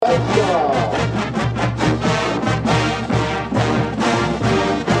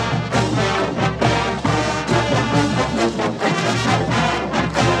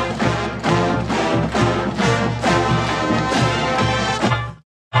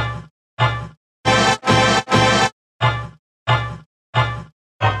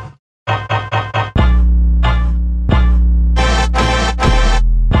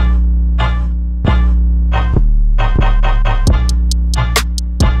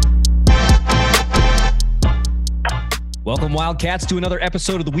Welcome, Wildcats, to another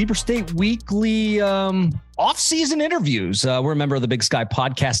episode of the Weber State Weekly off-season interviews. We're a member of the Big Sky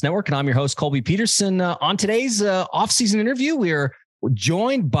Podcast Network, and I'm your host, Colby Peterson. On today's off-season interview, we're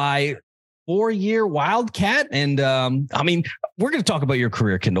joined by four-year Wildcat. And we're going to talk about your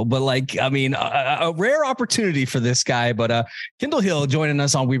career, Kyndahl, but a rare opportunity for this guy. But Kyndahl Hill joining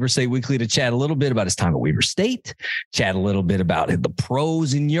us on Weber State Weekly to chat a little bit about his time at Weber State, chat a little bit about the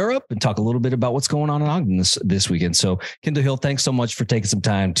pros in Europe, and talk a little bit about what's going on in Ogden this weekend. So Kyndahl Hill, thanks so much for taking some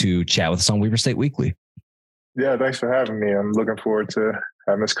time to chat with us on Weber State Weekly. Yeah, thanks for having me. I'm looking forward to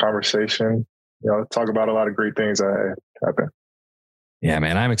having this conversation. Talk about a lot of great things that happen. Yeah,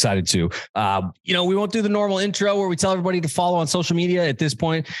 man, I'm excited too. We won't do the normal intro where we tell everybody to follow on social media. At this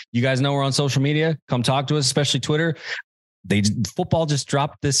point, you guys know we're on social media. Come talk to us, especially Twitter. Football just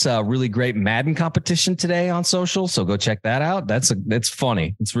dropped this really great Madden competition today on social, so go check that out. That's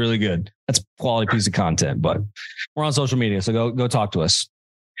funny. It's really good. That's a quality piece of content. But we're on social media, so go talk to us.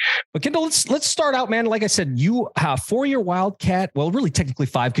 But Kyndahl, let's start out, man. Like I said, you have 4-year Wildcat. Well, really technically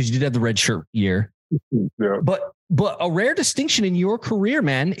 5 because you did have the red shirt year. Yeah. But a rare distinction in your career,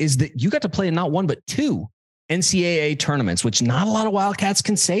 man, is that you got to play in not one, but 2 NCAA tournaments, which not a lot of Wildcats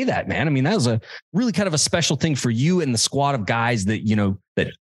can say that, man. I mean, that was a really kind of a special thing for you and the squad of guys that,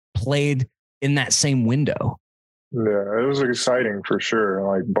 that played in that same window. Yeah, it was exciting for sure.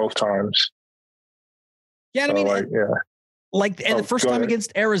 Like both times. Yeah. I mean, the first time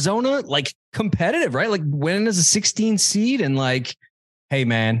against Arizona, competitive, right? Like winning as a 16 seed and hey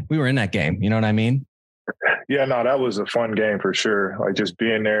man, we were in that game. You know what I mean? Yeah, no, that was a fun game for sure. Like just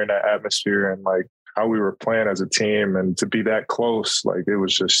being there in that atmosphere and how we were playing as a team and to be that close, it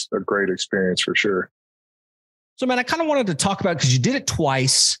was just a great experience for sure. So man, I kind of wanted to talk about, because you did it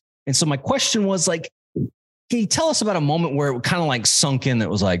twice. And so my question was can you tell us about a moment where it kind of sunk in that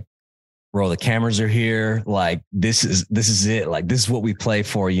was bro, the cameras are here. This is it. This is what we play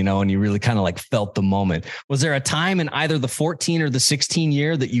for, and you really kind of felt the moment. Was there a time in either the 14 or the 16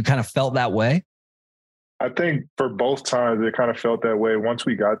 year that you kind of felt that way? I think for both times, it kind of felt that way once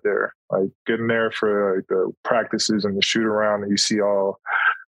we got there, getting there for the practices and the shoot around, and you see all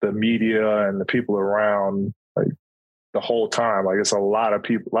the media and the people around the whole time. It's a lot of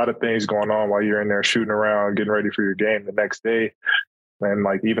people, a lot of things going on while you're in there shooting around, getting ready for your game the next day. And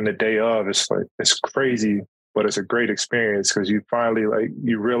even the day of, it's crazy, but it's a great experience because you finally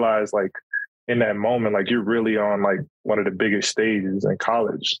you realize in that moment, you're really on one of the biggest stages in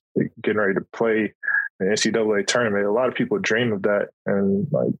college, getting ready to play the NCAA tournament. A lot of people dream of that. And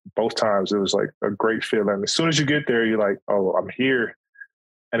both times it was a great feeling. As soon as you get there, you're oh, I'm here.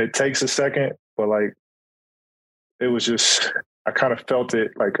 And it takes a second, but it was just, I kind of felt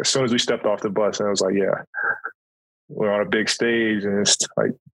it as soon as we stepped off the bus, and it was yeah, we're on a big stage and it's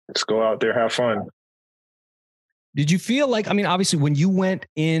let's go out there, have fun. Did you feel obviously when you went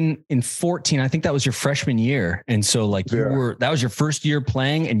in 14, I think that was your freshman year. And so that was your first year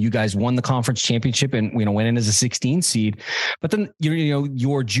playing and you guys won the conference championship and, went in as a 16 seed. But then,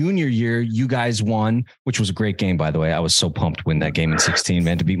 your junior year, you guys won, which was a great game, by the way. I was so pumped to win that game in 16,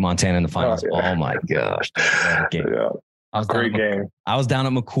 man, to beat Montana in the finals. Oh my gosh. Game. Yeah. Great game. I was down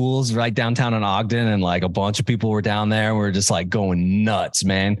at McCool's right downtown in Ogden, and a bunch of people were down there. And we were just going nuts,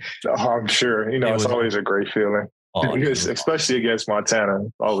 man. Oh, I'm sure. It's always a great feeling. Oh, especially against Montana.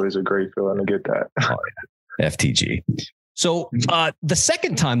 Always a great feeling to get that. Oh, yeah. FTG. So the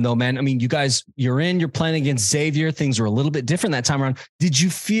second time though, man, you're playing against Xavier. Things were a little bit different that time around. Did you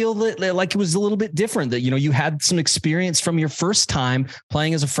feel that it was a little bit different, that, you had some experience from your first time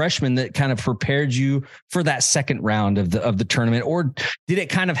playing as a freshman that kind of prepared you for that second round of the tournament? Or did it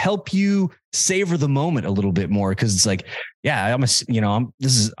kind of help you savor the moment a little bit more? Cause it's yeah,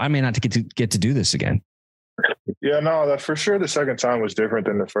 I may not get to do this again. Yeah, no, that for sure. The second time was different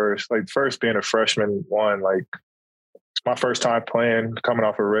than the first. First being a freshman, it's my first time playing, coming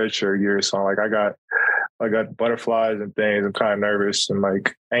off a redshirt year. So I got butterflies and things. I'm kind of nervous and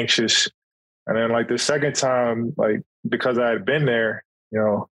anxious. And then the second time, because I had been there,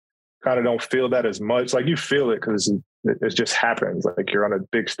 kind of don't feel that as much. You feel it because it just happens. You're on a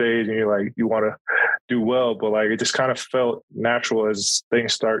big stage and you're you want to do well, but it just kind of felt natural as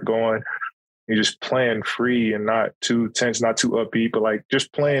things start going. You're just playing free and not too tense, not too upbeat, but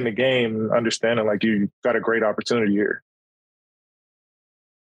just playing the game and understanding you got a great opportunity here.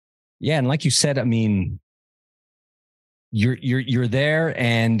 Yeah. And like you said, you're there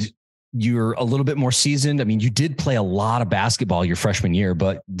and you're a little bit more seasoned. You did play a lot of basketball your freshman year,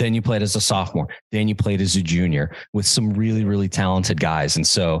 but then you played as a sophomore, then you played as a junior with some really, really talented guys. And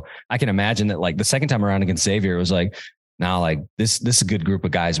so I can imagine that the second time around against Xavier, it was now this is a good group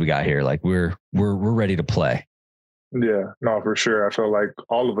of guys we got here. We're ready to play. Yeah, no, for sure. I felt like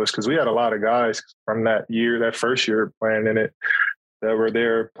all of us, because we had a lot of guys from that first year playing in it, that were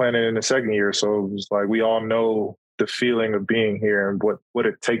there playing it in the second year. So it was like we all know the feeling of being here and what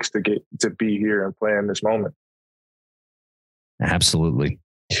it takes to get to be here and play in this moment. Absolutely.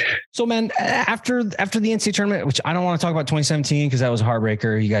 So, man, after the NCAA tournament, which I don't want to talk about 2017 because that was a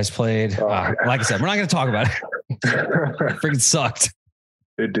heartbreaker. You guys played. Like I said, we're not going to talk about it. It freaking sucked.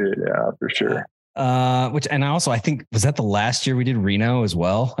 It did, yeah, for sure. I think, was that the last year we did Reno as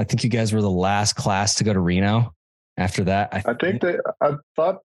well? I think you guys were the last class to go to Reno. After that, I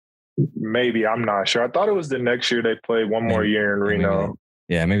thought maybe, I'm not sure. I thought it was the next year they played one more year in Reno.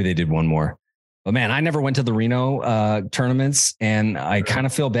 Maybe they did one more. But man, I never went to the Reno tournaments, and I kind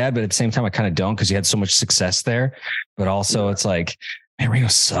of feel bad, but at the same time, I kind of don't because you had so much success there. But also, it's like, man, Reno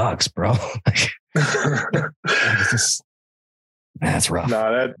sucks, bro. That's rough.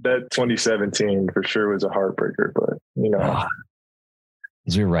 No, that 2017 for sure was a heartbreaker, but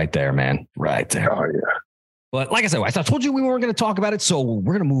you're right there, man, right there. Oh yeah. But like I said, I told you we weren't going to talk about it, so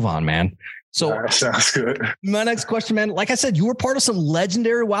we're going to move on, man. So sounds good. My next question, man, like I said, you were part of some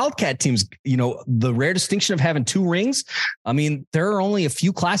legendary Wildcat teams, the rare distinction of having 2 rings. I mean, there are only a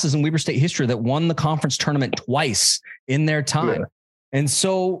few classes in Weber State history that won the conference tournament twice in their time. Yeah. And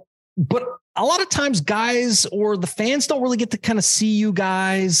so, but a lot of times guys or the fans don't really get to kind of see you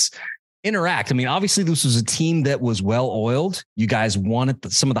guys interact. I mean, obviously this was a team that was well oiled. You guys won at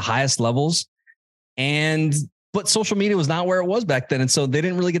some of the highest levels. But social media was not where it was back then. And so they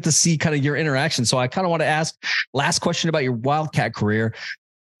didn't really get to see kind of your interaction. So I kind of want to ask last question about your Wildcat career.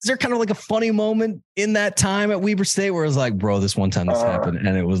 Is there kind of like a funny moment in that time at Weber State where it was like, bro, this one time this happened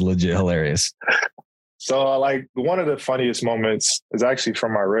and it was legit hilarious? So like one of the funniest moments is actually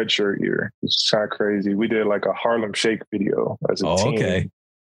from my redshirt year. It's kind of crazy. We did like a Harlem Shake video as a team. Okay.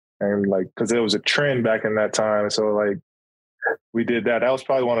 And like, cause it was a trend back in that time. So like, we did that. That was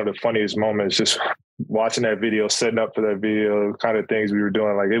probably one of the funniest moments, just watching that video, setting up for that video, kind of things we were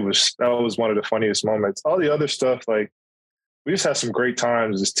doing. Like that was one of the funniest moments. All the other stuff, like we just had some great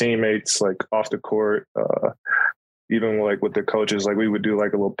times as teammates, like off the court, even like with the coaches, like we would do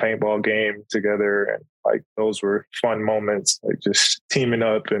like a little paintball game together. And like, those were fun moments, like just teaming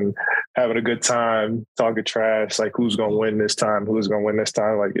up and having a good time, talking trash, like who's going to win this time?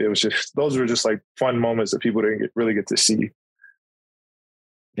 Like it was just, those were just like fun moments that people didn't really get to see.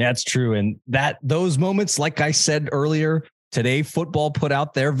 Yeah, it's true. And those moments, like I said earlier, today football put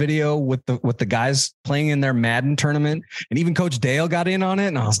out their video with the guys playing in their Madden tournament, and even Coach Dale got in on it.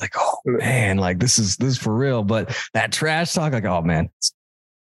 And I was like, oh man, like this is for real. But that trash talk, like, oh man,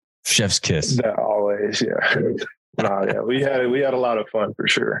 chef's kiss. That always, yeah. Yeah, we had a lot of fun for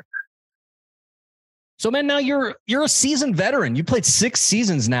sure. So man, now you're a seasoned veteran. You played 6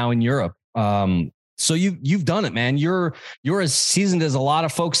 seasons now in Europe. So you've done it, man. You're as seasoned as a lot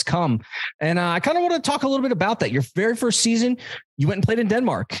of folks come. And I kind of want to talk a little bit about that. Your very first season, you went and played in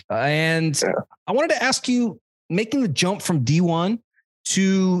Denmark. I wanted to ask you, making the jump from D1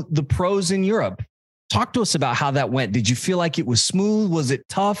 to the pros in Europe, talk to us about how that went. Did you feel like it was smooth? Was it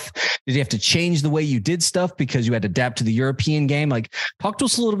tough? Did you have to change the way you did stuff because you had to adapt to the European game? Like, talk to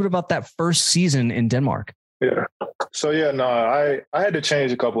us a little bit about that first season in Denmark. Yeah. So I had to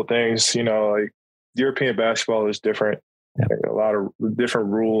change a couple of things, like, European basketball is different. Yeah. Like a lot of different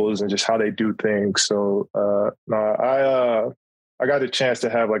rules and just how they do things. So I got a chance to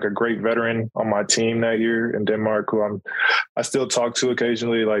have like a great veteran on my team that year in Denmark, who I still talk to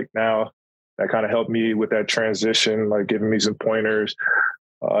occasionally. Like now, that kind of helped me with that transition, like giving me some pointers,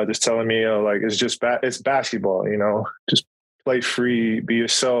 just telling me, like it's basketball, just play free, be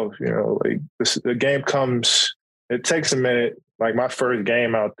yourself. Like the game comes. It takes a minute. Like my first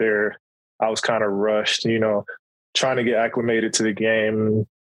game out there, I was kind of rushed, trying to get acclimated to the game.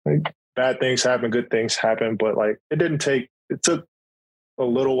 Like, bad things happen, good things happen, but like it took a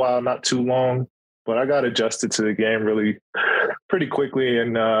little while, not too long, but I got adjusted to the game really pretty quickly.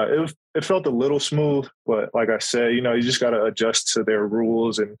 And it felt a little smooth, but like I said, you just got to adjust to their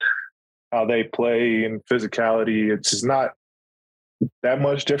rules and how they play and physicality. It's just not that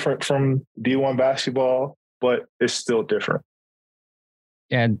much different from D1 basketball, but it's still different.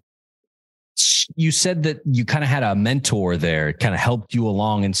 And you said that you kind of had a mentor there. It kind of helped you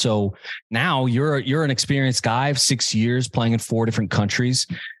along. And so now you're an experienced guy of 6 years playing in 4 different countries.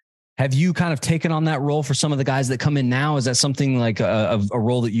 Have you kind of taken on that role for some of the guys that come in now? Is that something like a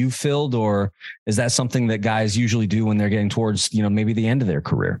role that you filled, or is that something that guys usually do when they're getting towards, maybe the end of their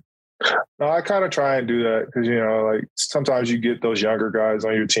career? No, I kind of try and do that because, like sometimes you get those younger guys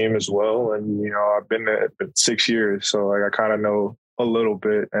on your team as well. And, I've been there 6 years. So like I kind of know a little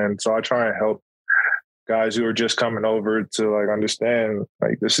bit. And so I try and help guys who are just coming over to like understand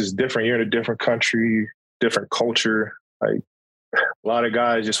like this is different. You're in a different country, different culture. Like a lot of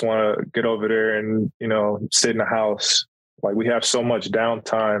guys just want to get over there and, you know, sit in the house. Like we have so much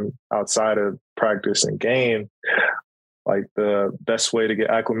downtime outside of practice and game. Like the best way to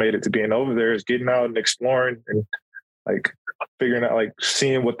get acclimated to being over there is getting out and exploring and like figuring out, like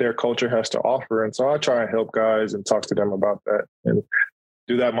seeing what their culture has to offer. And so I try and help guys and talk to them about that and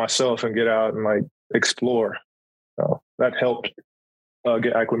do that myself and get out and like explore. So that helped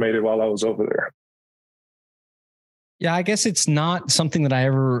get acclimated while I was over there. Yeah, I guess it's not something that I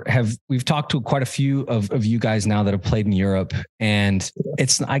ever have. We've talked to quite a few of you guys now that have played in Europe, and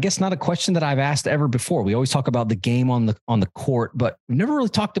it's, I guess, not a question that I've asked ever before. We always talk about the game on the court, but we've never really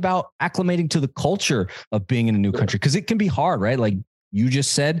talked about acclimating to the culture of being in a new country, because it can be hard, right? Like you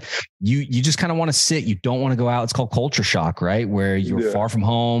just said, you just kind of want to sit. You don't want to go out. It's called culture shock, right? Where you're far from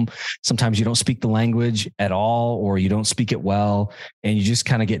home. Sometimes you don't speak the language at all, or you don't speak it well, and you just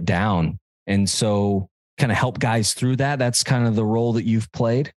kind of get down. And so kind of help guys through that. That's kind of the role that you've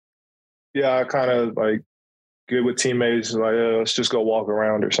played. Yeah, I kind of like get with teammates, like, let's just go walk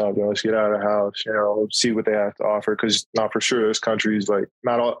around or something. Let's get out of the house, you know, see what they have to offer. Cause not for sure, there's countries like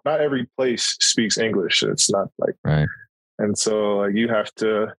not every place speaks English. It's not like, right. And so like you have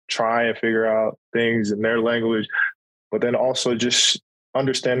to try and figure out things in their language, but then also just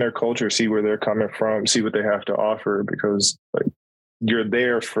understand their culture, see where they're coming from, see what they have to offer, because like, you're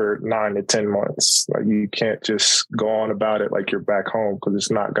there for 9 to 10 months. Like you can't just go on about it like you're back home, because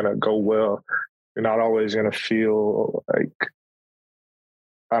it's not going to go well. You're not always going to feel like,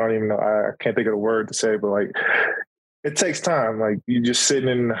 I don't even know, I can't think of the word to say, but like it takes time. Like you just sitting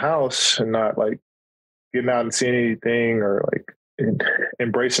in the house and not like getting out and seeing anything, or like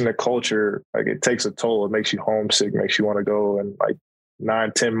embracing the culture. Like it takes a toll. It makes you homesick, makes you want to go. And like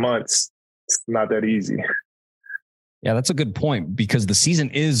 9, 10 months, it's not that easy. Yeah, that's a good point, because the season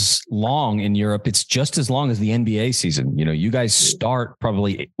is long in Europe. It's just as long as the NBA season. You know, you guys start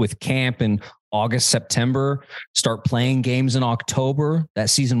probably with camp in August, September, start playing games in October. That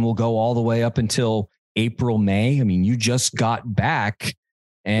season will go all the way up until April, May. I mean, you just got back,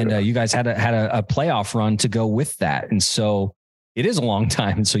 and you guys had a playoff run to go with that. And so it is a long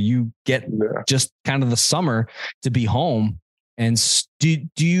time. And so you get just kind of the summer to be home. And do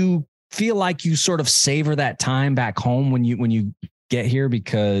you feel like you sort of savor that time back home when you get here,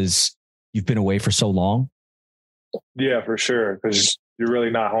 because you've been away for so long? Yeah, for sure. Because you're really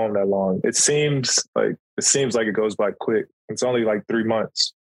not home that long. It seems like it goes by quick. It's only like 3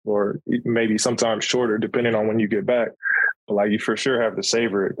 months, or maybe sometimes shorter, depending on when you get back. But like you for sure have to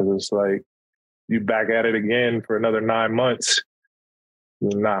savor it, because it's like you back at it again for another 9 months.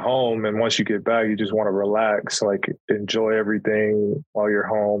 You're not home, and once you get back, you just want to relax, like enjoy everything while you're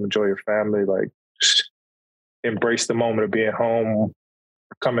home, enjoy your family, like just embrace the moment of being home,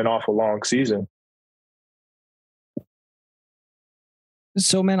 coming off a long season.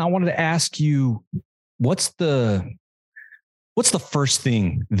 So, man, I wanted to ask you, what's the first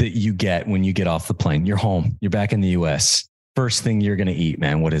thing that you get when you get off the plane? You're home, you're back in the US. First thing you're going to eat,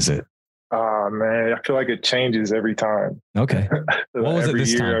 man, what is it? Man, I feel like it changes every time. Okay. What was it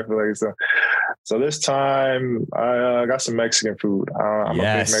this time? I feel like so this time I got some Mexican food. I'm a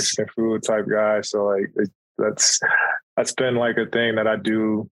big Mexican food type guy. So like that's been like a thing that I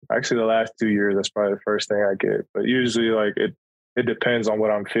do. Actually, the last 2 years, that's probably the first thing I get. But usually like it depends on what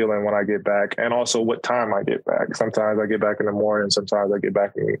I'm feeling when I get back, and also what time I get back. Sometimes I get back in the morning. Sometimes I get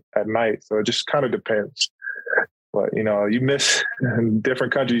back at night. So it just kind of depends. But, you know, you miss in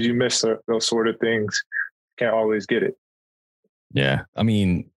different countries, you miss those sort of things. Can't always get it. Yeah. I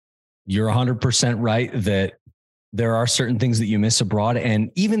mean, you're 100% right that there are certain things that you miss abroad.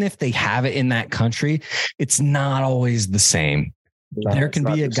 And even if they have it in that country, it's not always the same. No, there can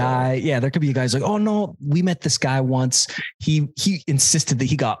be a guy. Yeah. There could be a guy's like, oh no, we met this guy once. He insisted that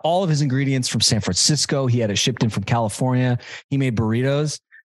he got all of his ingredients from San Francisco. He had it shipped in from California. He made burritos.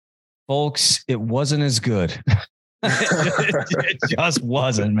 Folks, it wasn't as good. It just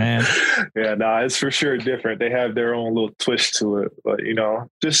wasn't, man. Yeah, it's for sure different. They have their own little twist to it. But, you know,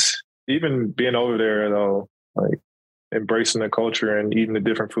 just even being over there, though, like embracing the culture and eating the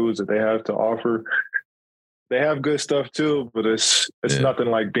different foods that they have to offer. They have good stuff too, but it's nothing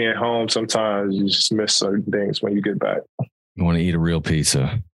like being home. Sometimes you just miss certain things when you get back. You want to eat a real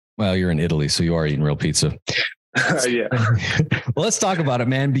pizza. Well, you're in Italy, so you are eating real pizza. Yeah. Well, let's talk about it,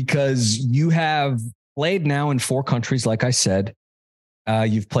 man, because you have played now in 4 countries, like I said.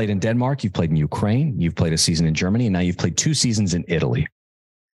 You've played in Denmark, you've played in Ukraine, you've played a season in Germany, and now you've played 2 seasons in Italy.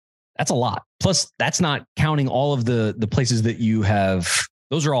 That's a lot. Plus, that's not counting all of the places that you have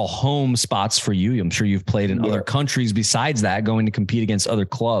those are all home spots for you. I'm sure you've played in other countries besides that, going to compete against other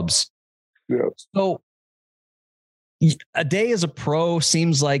clubs. Yeah. So a day as a pro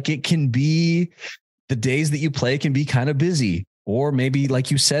seems like it can be, the days that you play can be kind of busy, or maybe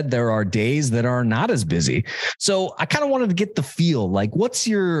like you said, there are days that are not as busy. So I kind of wanted to get the feel, like, what's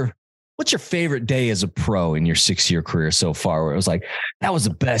your favorite day as a pro in your 6-year career so far, where it was like, that was the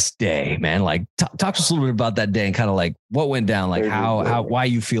best day, man? Like talk to us a little bit about that day and kind of like what went down, like why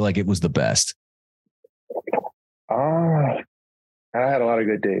you feel like it was the best. I had a lot of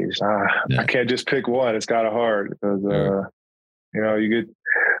good days. I can't just pick one. It's kind of hard because, you get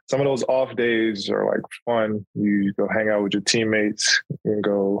some of those off days are like fun. You go hang out with your teammates and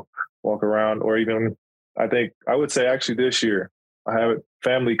go walk around, or even I would say actually this year, I had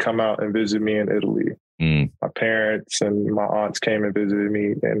family come out and visit me in Italy. My parents and my aunts came and visited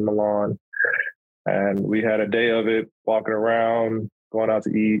me in Milan. And we had a day of it, walking around, going out to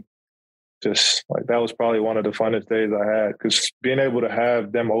eat. Just like, that was probably one of the funnest days I had, because being able to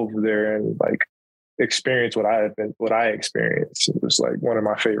have them over there and like experience what I experienced, it was like one of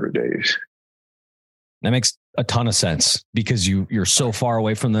my favorite days. That makes a ton of sense, because you're so far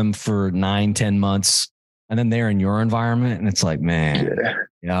away from them for 9-10 months. And then they're in your environment, and it's like, man,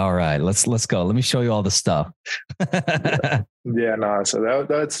 all right, let's go. Let me show you all the stuff. So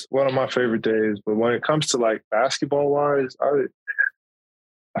that's one of my favorite days. But when it comes to like basketball wise,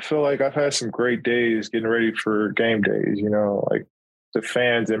 I feel like I've had some great days getting ready for game days. Like the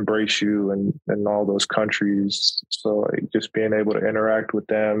fans embrace you and all those countries. So like just being able to interact with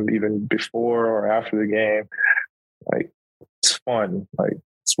them even before or after the game, like it's fun. Like,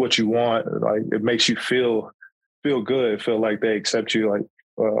 it's what you want. Like, it makes you feel good, feel like they accept you, like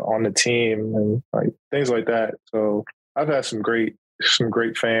on the team, and like things like that. So I've had some great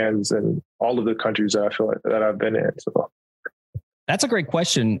fans in all of the countries that I feel like that I've been in. So that's a great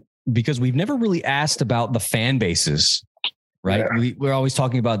question, because we've never really asked about the fan bases, right? Yeah. We're always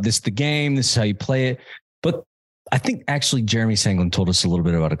talking about the game, this is how you play it. But I think actually Jeremy Sanglin told us a little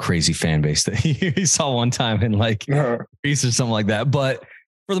bit about a crazy fan base that he saw one time in like Greece or something like that. But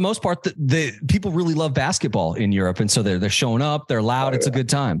for the most part, the people really love basketball in Europe. And so they're showing up, they're loud. It's a good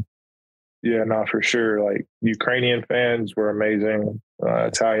time. Yeah, no, for sure. Like Ukrainian fans were amazing.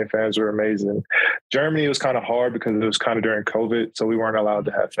 Italian fans were amazing. Germany was kind of hard because it was kind of during COVID. So we weren't allowed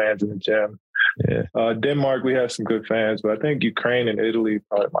to have fans in the gym. Yeah. Denmark, we had some good fans, but I think Ukraine and Italy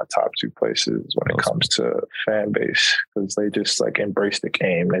probably my top 2 places when it comes to fan base, because they just like embrace the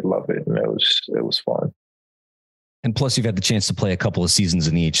game. They love it. And it was fun. And plus you've had the chance to play a couple of seasons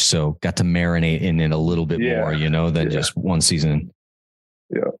in each. So got to marinate in it a little bit more, than just one season.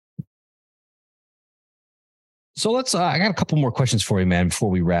 Yeah. So I got a couple more questions for you, man, before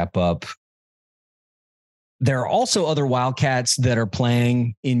we wrap up. There are also other Wildcats that are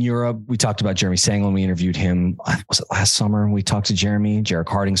playing in Europe. We talked about Jeremy Sanglin. We interviewed him. Was it last summer? We talked to Jeremy. Jarek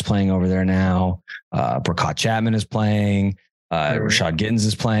Harding's playing over there now. Burkott Chapman is playing. Rashad Gittins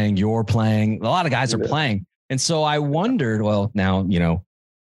is playing. You're playing. A lot of guys are playing. And so I wondered, well, now,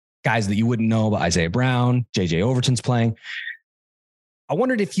 guys that you wouldn't know, but Isaiah Brown, JJ Overton's playing. I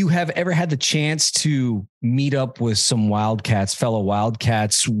wondered if you have ever had the chance to meet up with some fellow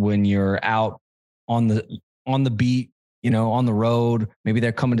Wildcats, when you're out on the beat, on the road. Maybe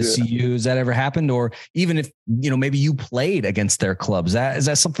they're coming to see you. Has that ever happened? Or even if, maybe you played against their clubs, is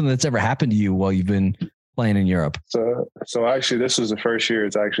that something that's ever happened to you while you've been playing in Europe? So actually, this was the first year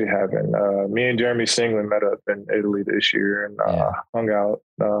it's actually happened. Me and Jeremy Sanglin met up in Italy this year and hung out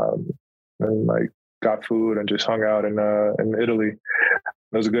and like got food and just hung out in Italy.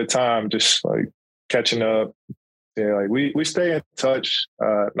 It was a good time, just like catching up. Yeah, like we stay in touch,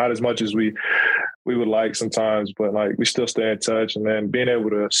 not as much as we would like sometimes, but like we still stay in touch. And then being able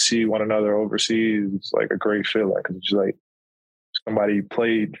to see one another overseas is like a great feeling, because it's like somebody you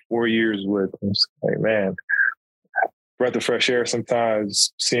played 4 years with. It's like, man, breath of fresh air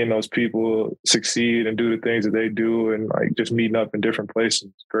sometimes, seeing those people succeed and do the things that they do, and like just meeting up in different places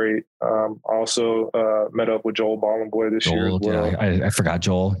is great. Also met up with Joel Bollenboy this year as well. Yeah, I forgot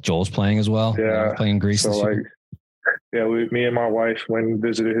Joel. Joel's playing as well. Yeah. Playing in Greece this year. Yeah, me and my wife went and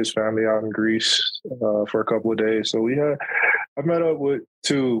visited his family out in Greece for a couple of days. So I've met up with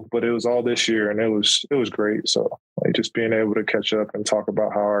 2, but it was all this year, and it was great. So like just being able to catch up and talk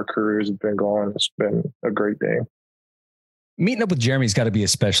about how our careers have been going, it's been a great thing. Meeting up with Jeremy's got to be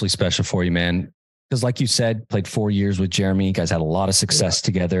especially special for you, man. Because like you said, played 4 years with Jeremy. You guys had a lot of success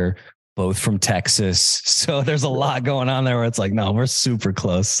together, both from Texas. So there's a lot going on there where it's like, no, we're super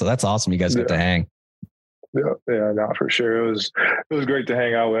close. So that's awesome. You guys got to hang. Yeah, no, for sure. It was great to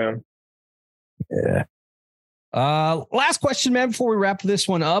hang out with him. Yeah. Last question, man, before we wrap this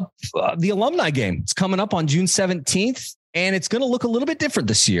one up. The alumni game, it's coming up on June 17th, and it's going to look a little bit different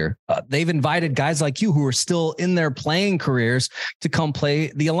this year. They've invited guys like you who are still in their playing careers to come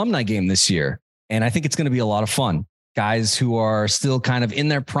play the alumni game this year. And I think it's going to be a lot of fun. Guys who are still kind of in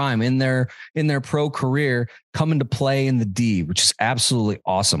their prime, in their pro career, coming to play in the D, which is absolutely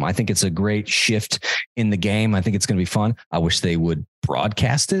awesome. I think it's a great shift in the game. I think it's going to be fun. I wish they would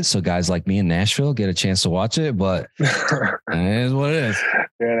broadcast it so guys like me in Nashville get a chance to watch it, but it is what it is.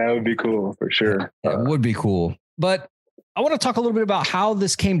 Yeah, that would be cool for sure. It would be cool. But I want to talk a little bit about how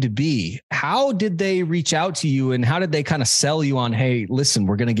this came to be. How did they reach out to you, and how did they kind of sell you on, hey, listen,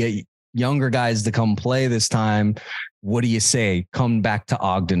 we're going to get younger guys to come play this time. What do you say? Come back to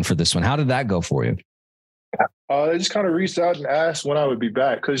Ogden for this one. How did that go for you? They just kind of reached out and asked when I would be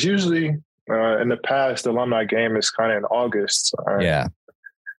back. Because usually in the past, the alumni game is kind of in August. Yeah.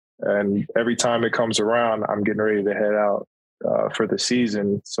 And every time it comes around, I'm getting ready to head out for the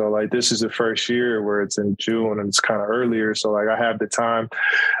season. So like, this is the first year where it's in June and it's kind of earlier. So like, I have the time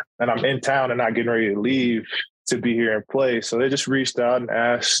and I'm in town and not getting ready to leave to be here and play. So they just reached out and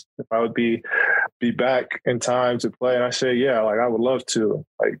asked if I would be back in time to play. And I said, yeah, like I would love to.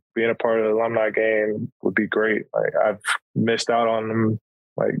 Like being a part of the alumni game would be great. Like I've missed out on them.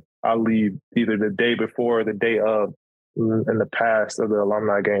 Like I'll leave either the day before or the day of in the past of the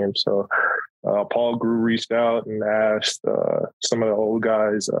alumni game. So Paul Grew reached out and asked some of the old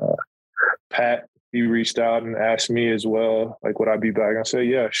guys, Pat, he reached out and asked me as well, like, would I be back? I said,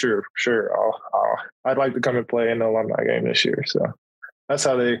 yeah, sure. I'd like to come and play in the alumni game this year. So that's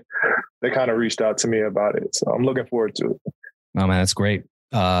how they kind of reached out to me about it. So I'm looking forward to it. Oh man, that's great.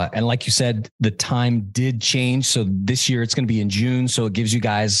 And like you said, the time did change. So this year it's going to be in June. So it gives you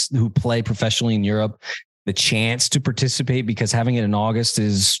guys who play professionally in Europe the chance to participate, because having it in August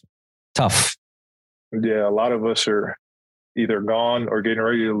is tough. Yeah, a lot of us are either gone or getting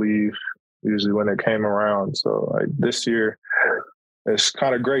ready to leave usually when it came around. So like this year, it's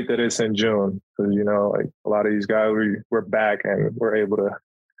kind of great that it's in June because, you know, like a lot of these guys, we're back and we're able to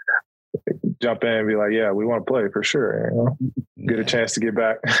jump in and be like, yeah, we want to play for sure. You know, get a chance to get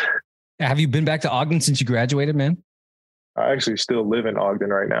back. Have you been back to Ogden since you graduated, man? I actually still live in Ogden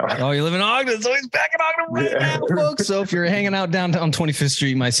right now. Oh, you live in Ogden. So he's back in Ogden right now, folks. So if you're hanging out downtown 25th Street,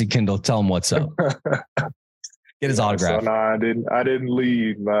 you might see Kyndahl. Tell him what's up. Get his autograph. So, no, I didn't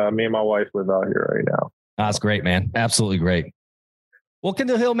leave. Me and my wife live out here right now. That's great, man. Absolutely great. Well,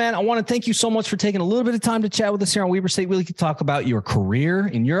 Kyndahl Hill, man, I want to thank you so much for taking a little bit of time to chat with us here on Weber State. We could talk about your career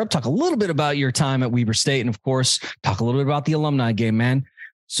in Europe, talk a little bit about your time at Weber State, and of course, talk a little bit about the alumni game, man.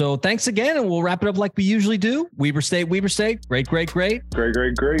 So thanks again, and we'll wrap it up like we usually do. Weber State. Great. Hey,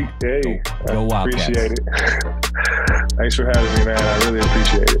 go Wildcats. Appreciate it. Thanks for having me, man. I really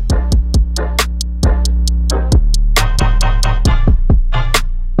appreciate it.